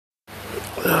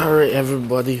Alright,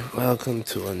 everybody, welcome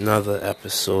to another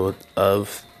episode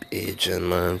of Agent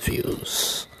Man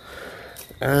Views.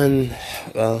 And,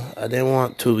 well, I didn't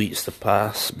want 2 weeks to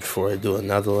pass before I do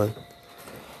another one.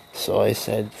 So I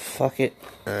said, fuck it,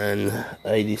 and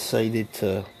I decided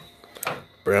to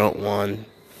bring out one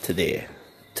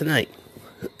tonight,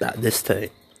 at this time.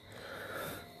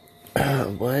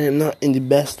 But I am not in the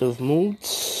best of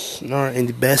moods, nor in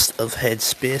the best of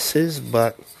headspaces,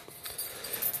 but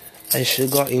I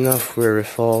should got enough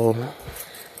wherewithal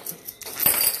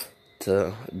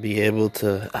to be able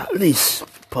to at least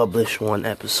publish one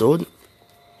episode,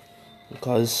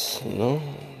 because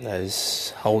that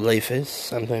is how life is.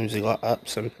 Sometimes you got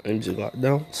ups, sometimes you got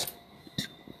downs,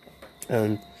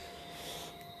 and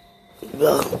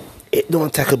well, it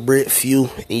don't take a break for you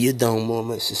in your down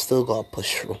moments. You still gotta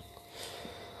push through.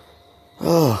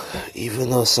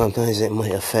 Even though sometimes it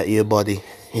might affect your body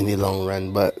in the long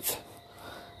run, but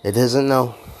it doesn't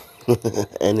now.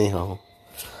 Anyhow,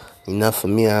 enough of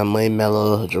me and my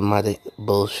melodramatic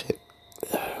bullshit.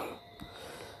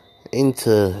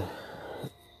 Into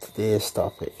today's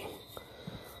topic,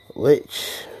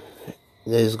 which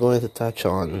is going to touch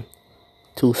on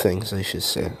two things, I should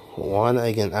say. One,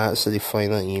 I can answer the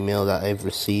final email that I've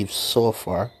received so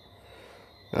far,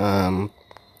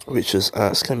 which is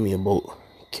asking me about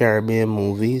Caribbean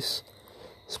movies,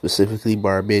 specifically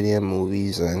Barbadian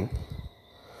movies, and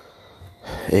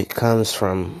it comes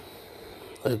from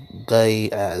a guy,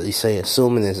 at least I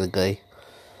assume it is a guy.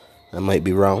 I might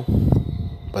be wrong,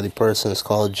 but the person is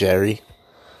called Jerry,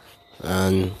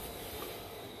 and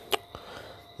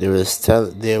the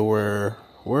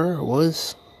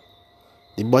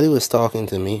buddy was talking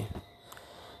to me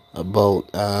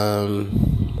about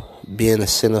being a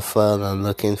cinephile and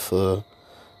looking for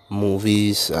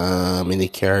movies in the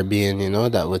Caribbean,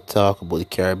 that would talk about the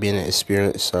Caribbean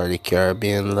experience or the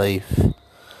Caribbean life.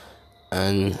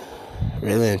 And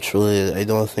really and truly, I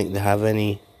don't think they have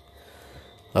any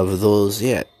of those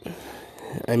yet.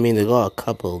 I mean, they got a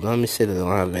couple. Let me say they don't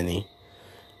have any.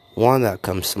 One that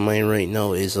comes to mind right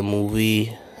now is a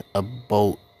movie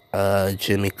about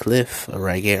Jimmy Cliff, a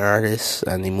reggae artist,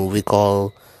 and the movie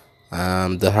called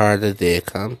The Harder They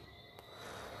Come.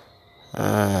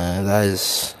 That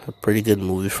is a pretty good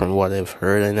movie from what I've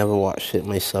heard. I never watched it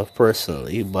myself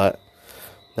personally, but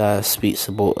that speaks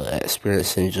about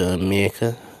experience in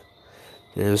Jamaica.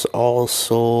 There's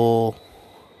also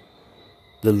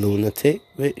The Lunatic,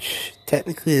 which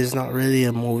technically is not really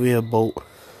a movie about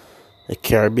a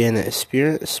Caribbean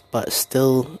experience, but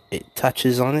still it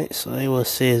touches on it, so I will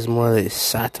say it's more like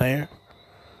satire.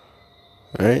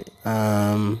 Right?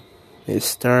 It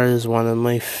stars one of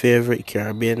my favorite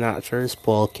Caribbean actors,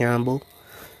 Paul Campbell.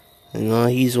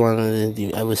 He's one of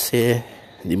I would say,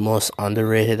 the most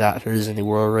underrated actors in the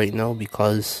world right now,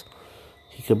 because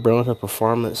he could bring a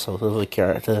performance out of a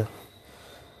character.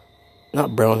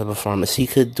 Not bring a performance. He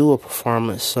could do a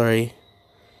performance, of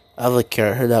a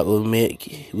character that would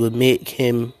make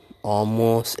him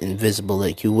almost invisible.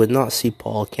 Like, you would not see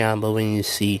Paul Campbell when you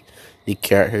see the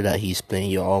character that he's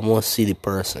playing. You almost see the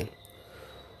person.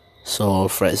 So,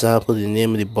 for example, the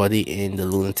name of the buddy in The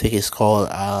Lunatic is called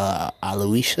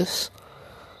Aloysius.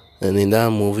 And in that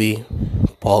movie,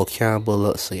 Paul Campbell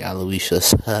looks like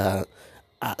Aloysius.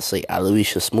 Acts like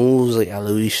Aloysius. Moves like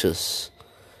Aloysius.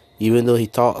 Even though he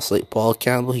talks like Paul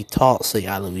Campbell, he talks like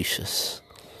Aloysius.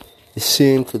 The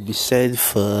same could be said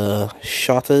for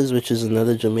Shutters, which is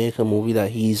another Jamaican movie that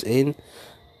he's in,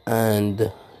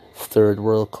 and Third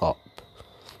World Cop.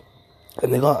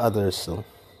 And they got others, too.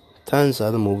 Tons of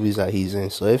other movies that he's in.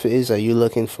 So if it is that you're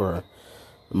looking for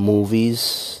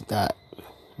movies that,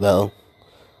 well,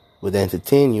 would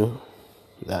entertain you,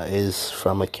 that is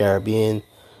from a Caribbean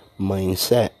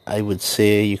mindset, I would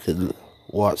say you could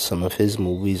watch some of his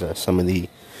movies, or some of the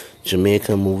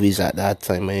Jamaican movies at that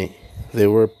time. They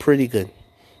were pretty good.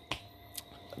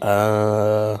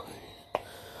 I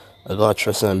got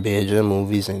trust in Bajan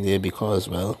movies in there because,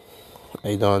 well,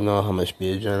 I don't know how much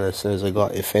Bajan listeners I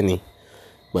got, if any.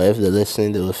 But if they're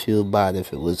listening, they will feel bad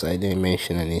if it was I didn't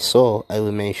mention any. So I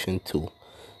will mention two.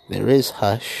 There is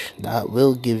Hush. That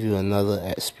will give you another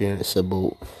experience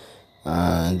about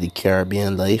the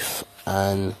Caribbean life.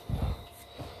 And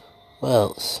what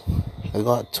else? I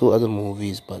got two other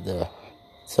movies, but they're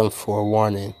some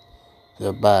forewarning.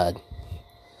 They're bad.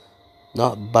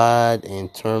 Not bad in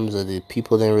terms of the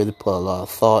people didn't really put a lot of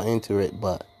thought into it,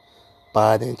 but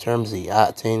bad in terms of the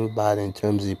acting, bad in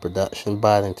terms of the production,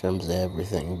 bad in terms of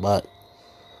everything. But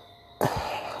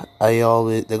they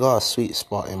got a sweet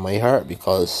spot in my heart,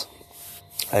 because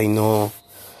I know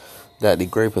that the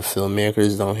group of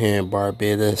filmmakers down here in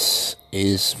Barbados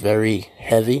is very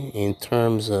heavy in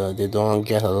terms of they don't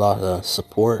get a lot of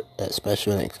support,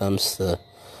 especially when it comes to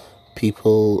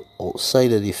people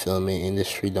outside of the filming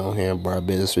industry down here in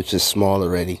Barbados, which is small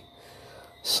already.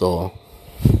 So,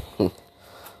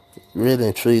 really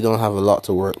and truly don't have a lot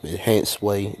to work with, hence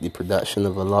why the production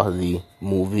of a lot of the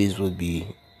movies would be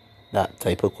that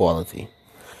type of quality.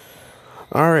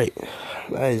 Alright,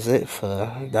 that is it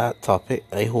for that topic.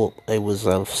 I hope I was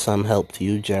of some help to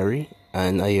you, Jerry,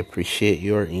 and I appreciate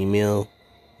your email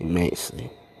immensely.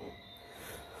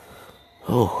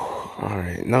 Oh,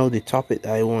 alright, now the topic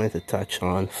I wanted to touch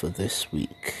on for this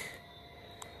week.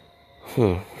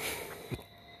 Well,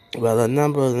 a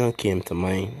number of them came to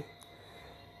mind.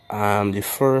 The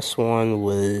first one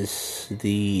was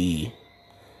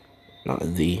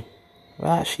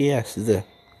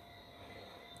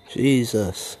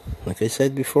Jesus. Like I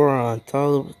said before,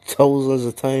 thousands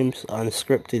of times,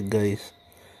 unscripted, guys.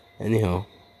 Anyhow,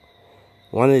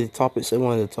 one of the topics I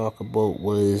wanted to talk about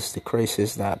was the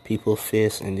crisis that people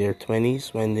face in their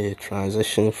 20s when they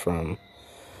transition from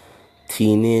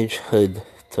teenagehood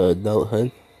to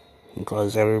adulthood,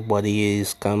 because everybody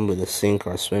is come with a sink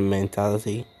or swim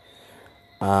mentality.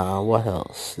 What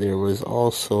else? There was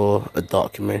also a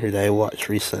documentary that I watched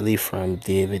recently from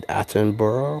David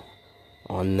Attenborough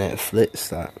on Netflix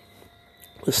that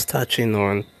was touching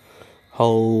on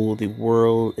how the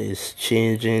world is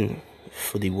changing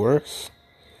for the worse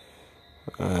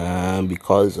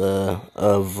because of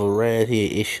a variety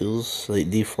of issues like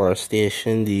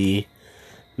deforestation, the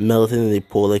melting of the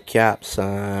polar caps,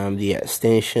 the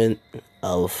extinction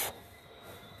of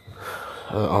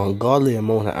ungodly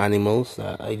amount of animals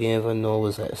that I didn't even know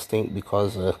was extinct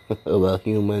because of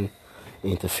human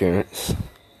interference.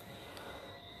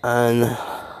 And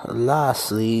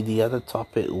lastly, the other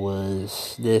topic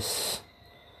was the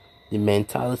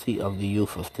mentality of the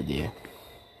youth of today.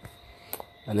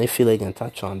 And I feel I can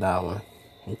touch on that one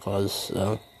because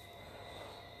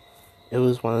it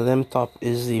was one of them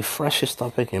is the freshest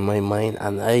topic in my mind,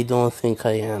 and I don't think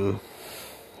I am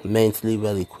mentally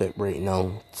well equipped right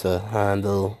now to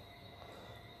handle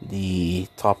the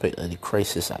topic of the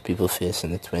crisis that people face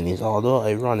in the 20s. Although,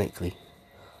 ironically,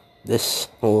 this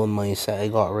whole mindset I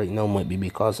got right now might be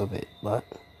because of it. But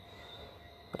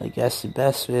I guess the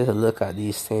best way to look at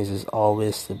these things is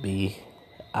always to be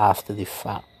after the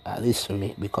fact, at least for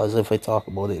me. Because if I talk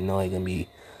about it now, I can be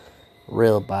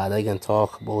real bad. I can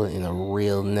talk about it in a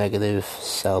real negative,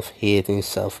 self-hating,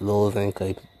 self-loathing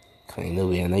kind of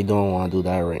way, and I don't want to do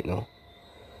that right now.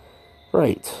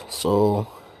 Right, so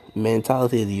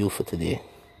mentality of the youth for today.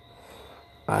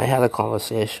 I had a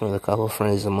conversation with a couple of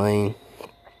friends of mine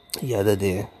the other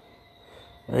day,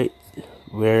 right,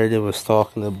 where they was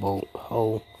talking about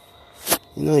how,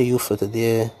 the youth for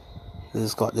today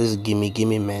has got this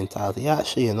gimme mentality.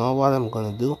 Actually, you know what I'm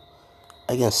gonna do?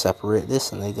 I can separate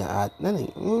this and I can add.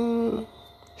 Then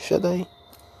should I?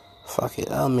 Fuck it,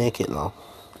 I'll make it long.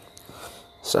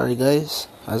 Sorry guys,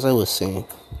 as I was saying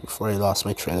before I lost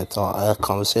my train of thought, I had a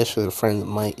conversation with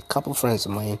a couple friends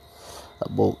of mine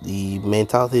about the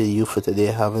mentality of the youth for today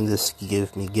having this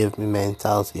give me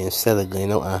mentality instead of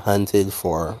going out and hunting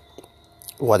for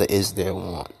what it is they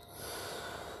want.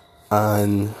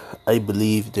 And I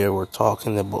believe they were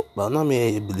talking about, well, not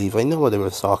me, I know what they were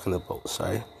talking about,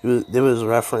 sorry. They was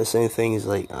referencing things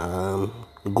like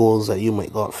goals that you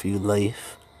might got for your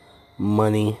life,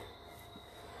 money,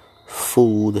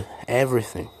 food,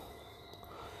 everything.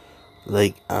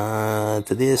 Like,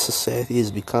 today's society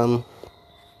has become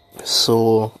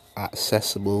so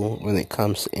accessible when it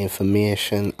comes to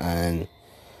information and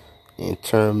in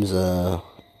terms of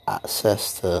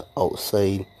access to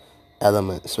outside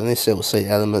elements. When they say outside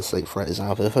elements, like for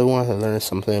example, if I want to learn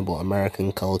something about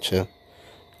American culture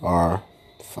or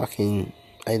fucking,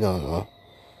 I don't know,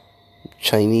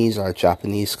 Chinese or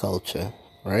Japanese culture,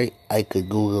 right? I could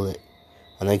Google it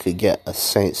and I could get a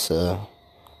sense of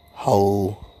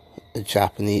how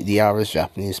the average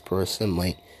Japanese person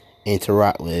might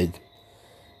interact with,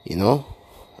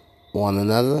 one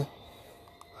another.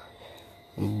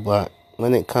 But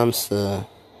when it comes to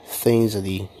things of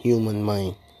the human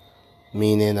mind,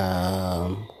 meaning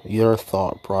your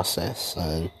thought process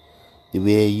and the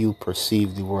way you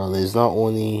perceive the world, is not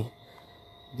only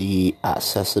the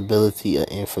accessibility of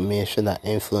information that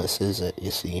influences it,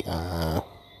 you see.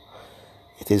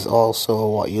 It is also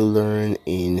what you learn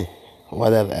in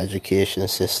whatever education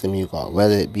system you got,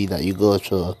 whether it be that you go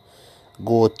to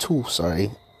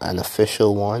an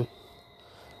official one,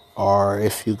 or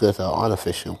if you go to an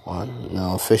unofficial one.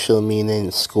 Official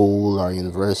meaning school or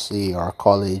university or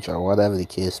college or whatever the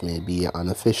case may be.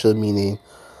 Unofficial meaning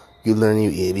You learn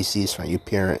your ABCs from your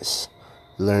parents.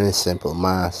 You learning simple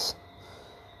math.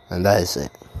 And that is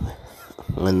it.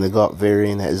 And they got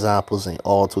varying examples in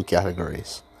all two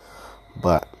categories.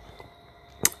 But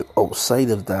outside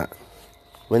of that,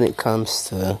 when it comes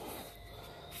to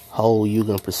how you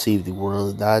gonna perceive the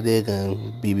world, that they gonna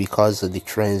be because of the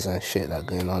trends and shit that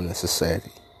going on in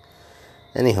society.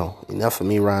 Anyhow, enough of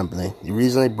me rambling. The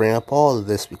reason I bring up all of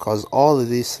this, because all of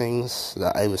these things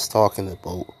that I was talking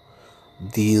about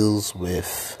deals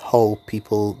with how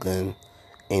people can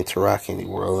interact in the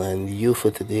world, and the youth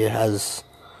of today has,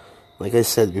 like I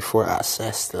said before,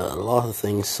 access to a lot of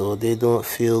things, so they don't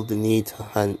feel the need to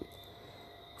hunt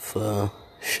for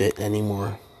shit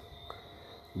anymore.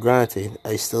 Granted,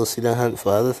 I still see the hunt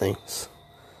for other things.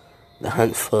 The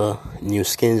hunt for new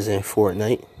skins in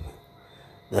Fortnite.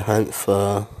 The hunt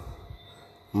for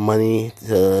money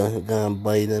to go and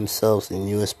buy themselves the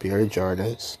newest pair of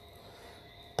Jordans.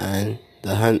 And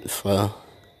the hunt for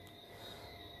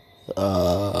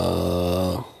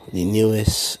the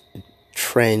newest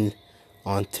trend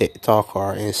on TikTok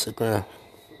or Instagram.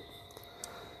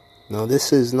 Now,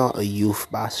 this is not a youth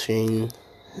bashing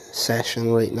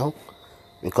session right now,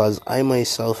 because I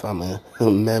myself am a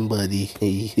member of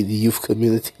the youth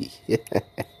community.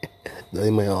 They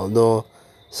might all know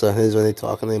sometimes when they're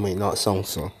talking, they might not sound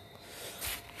so.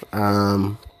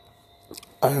 And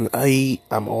I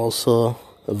am also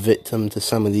a victim to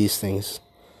some of these things.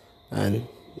 And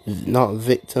not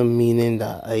victim meaning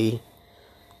that I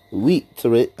weak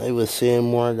to it. I would say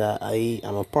more that I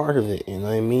am a part of it, you know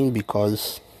what I mean?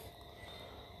 Because,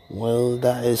 well,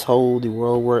 that is how the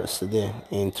world works today.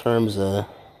 In terms of,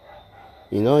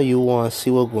 you want to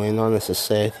see what's going on in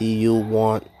society. You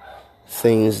want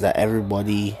things that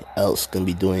everybody else can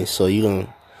be doing, so you can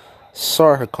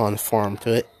sort of conform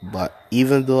to it. But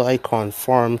even though I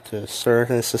conform to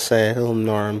certain societal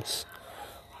norms,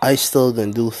 I still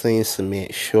gonna do things to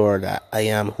make sure that I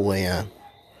am who I am.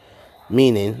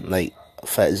 Meaning, like,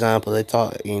 for example, I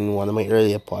talked in one of my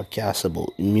earlier podcasts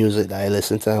about music that I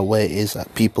listen to, and why it is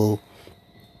that people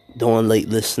don't like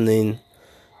listening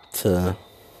to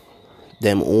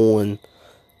them own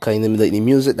kind of like the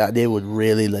music that they would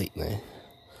really like now.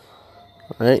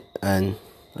 Right? And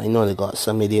I know they got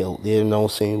some idiot out there now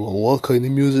saying, well, what kind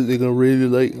of music they gonna really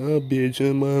like? Based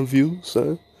on my views,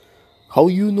 son. How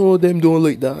you know them don't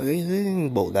like that? It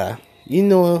ain't about that.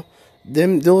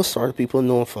 Those sort of people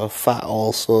know for a fact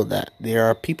also that there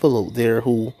are people out there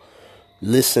who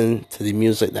listen to the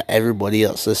music that everybody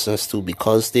else listens to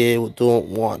because they don't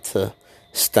want to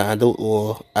stand out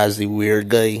or as the weird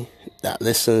guy that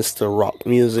listens to rock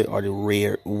music, or the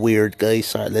weird guy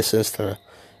listens to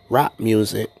rap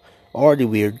music, or the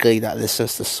weird guy that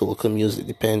listens to soca music,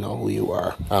 depending on who you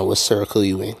are and what circle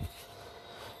you in.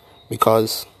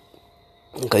 Because,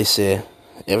 like I say,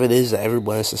 if it is that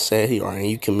everybody in society or in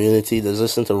your community does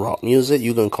listen to rock music,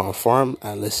 you can conform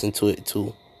and listen to it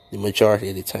too, the majority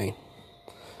of the time.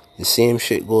 The same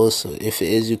shit goes, so if it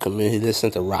is your community, listen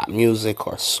to rap music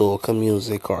or soca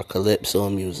music or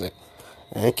calypso music.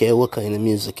 I don't care what kind of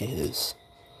music it is.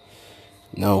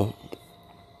 Now,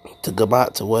 to go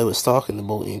back to what I was talking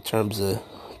about in terms of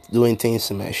doing things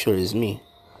to make sure it's me,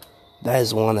 that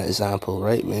is one example,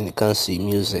 right? When it comes to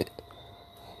music.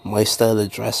 My style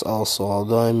of dress also,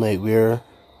 although I might wear,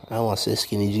 I don't want to say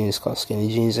skinny jeans, because skinny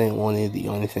jeans ain't the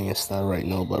only thing in style right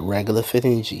now, but regular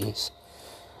fitting jeans.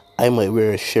 I might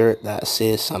wear a shirt that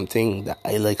says something that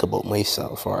I like about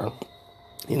myself, or,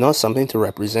 something to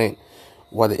represent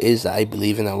what it is that I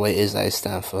believe in and what it is that I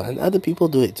stand for. And other people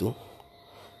do it too.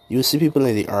 You will see people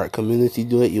in the art community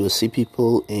do it. You will see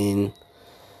people in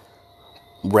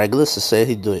regular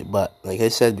society do it. But like I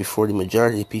said before, the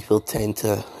majority of people tend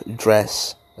to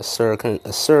dress a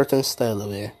certain style of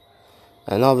way.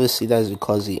 And obviously that's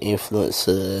because the influence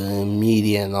of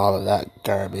media and all of that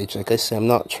garbage. Like I said, I'm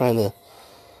not trying to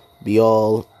be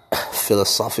all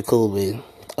philosophical with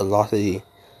a lot of the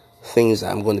things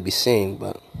that I'm going to be saying,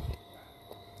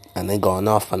 and then going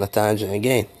off on a tangent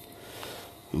again.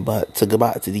 But to go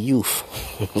back to the youth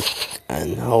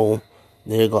and how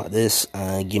they got this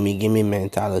gimme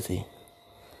mentality,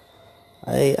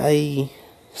 I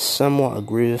somewhat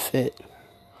agree with it,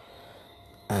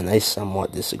 and I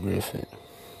somewhat disagree with it.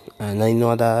 And I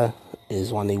know that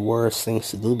is one of the worst things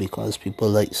to do, because people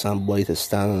like somebody to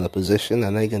stand in a position,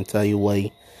 and I can tell you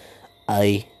why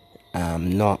I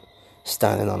am not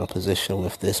standing on a position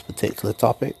with this particular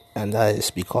topic, and that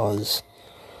is because,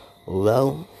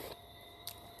 well,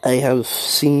 I have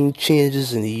seen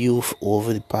changes in the youth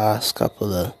over the past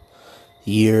couple of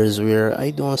years where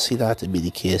I don't see that to be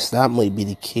the case. That might be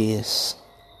the case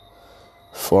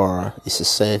for the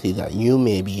society that you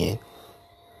may be in,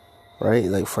 right?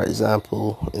 Like, for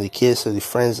example, in the case of the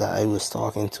friends that I was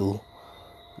talking to,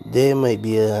 they might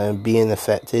be being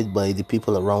affected by the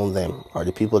people around them or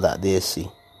the people that they see,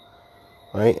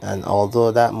 right? And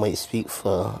although that might speak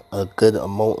for a good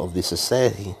amount of the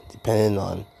society, depending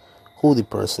on who the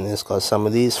person is, because some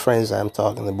of these friends I'm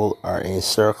talking about are in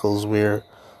circles where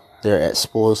they're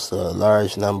exposed to a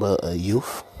large number of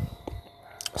youth,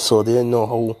 so they know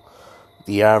how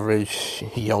the average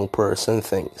young person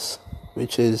thinks,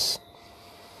 which is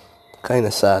kind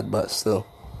of sad, but still.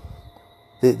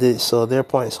 So their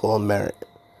points hold merit.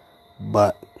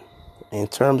 But in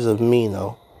terms of me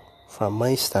now, from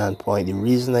my standpoint, the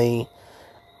reason I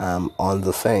am on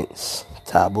the fence,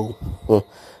 taboo,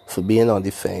 for being on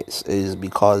the fence, is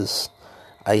because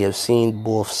I have seen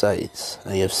both sides.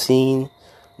 I have seen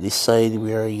the side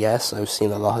where, yes, I've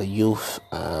seen a lot of youth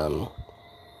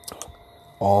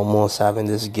almost having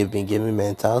this give me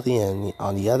mentality, and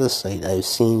on the other side, I've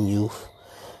seen youth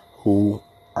who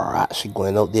are actually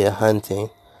going out there hunting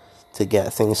to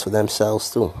get things for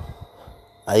themselves too.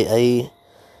 I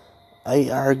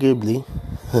arguably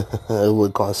I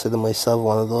would consider myself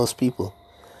one of those people.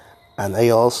 And I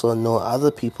also know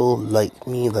other people like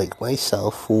me, like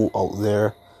myself, who out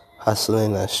there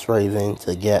hustling and striving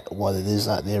to get what it is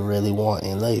that they really want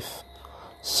in life.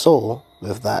 So,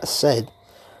 with that said,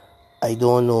 I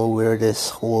don't know where this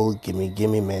whole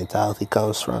gimme mentality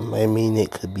comes from. I mean,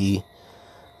 it could be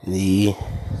the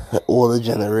older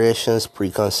generation's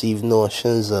preconceived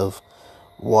notions of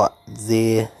what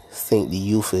they think the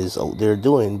youth is out there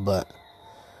doing, but,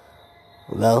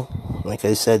 well, like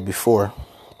I said before,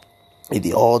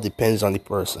 it all depends on the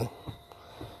person.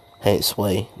 Hence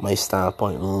why my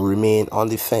standpoint will remain on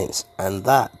the fence, and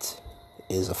that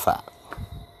is a fact.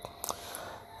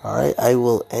 Alright, I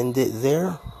will end it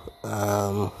there.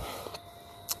 For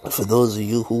those of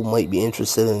you who might be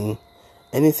interested in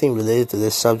anything related to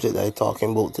this subject that I'm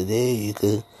talking about today, you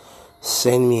could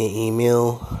send me an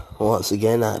email once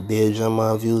again at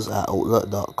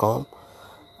beerjammanviews@outlook.com.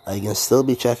 I can still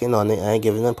be checking on it. I ain't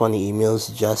giving up on the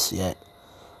emails just yet.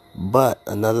 But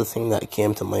another thing that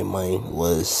came to my mind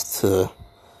was to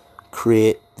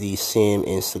create the same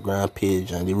Instagram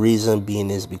page, and the reason being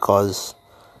is because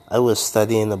I was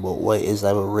studying about what it is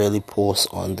I would really post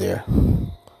on there.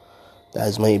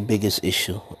 That's my biggest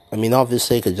issue. I mean,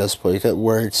 obviously I could just put a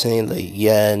word saying like,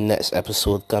 yeah, next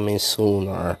episode coming soon,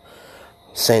 or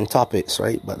same topics,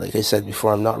 right? But like I said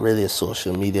before, I'm not really a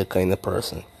social media kind of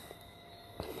person,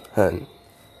 and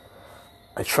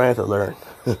I try to learn.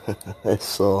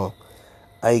 So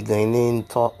I going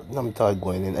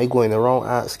around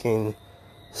asking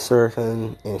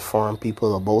certain informed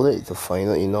people about it to find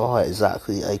out, how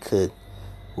exactly I could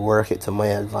work it to my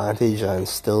advantage and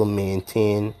still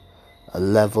maintain a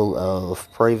level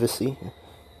of privacy.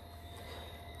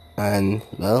 And,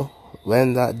 well,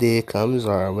 when that day comes,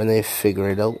 or when I figure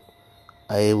it out,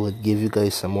 I would give you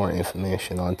guys some more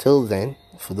information. Until then,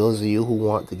 for those of you who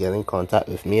want to get in contact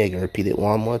with me, I can repeat it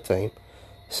one more time.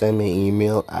 Send me an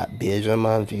email at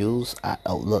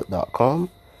beerjammanviews@outlook.com.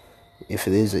 If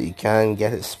it is that you can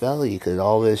get it spelled, you could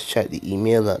always check the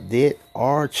email update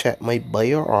or check my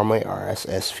bio or my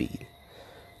RSS feed.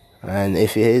 And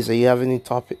if it is that you have any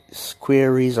topics,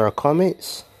 queries, or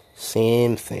comments,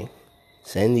 same thing.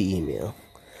 Send the email.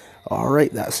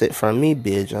 Alright, that's it from me,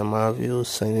 Beerjammanviews,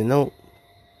 signing out.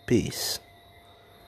 Peace.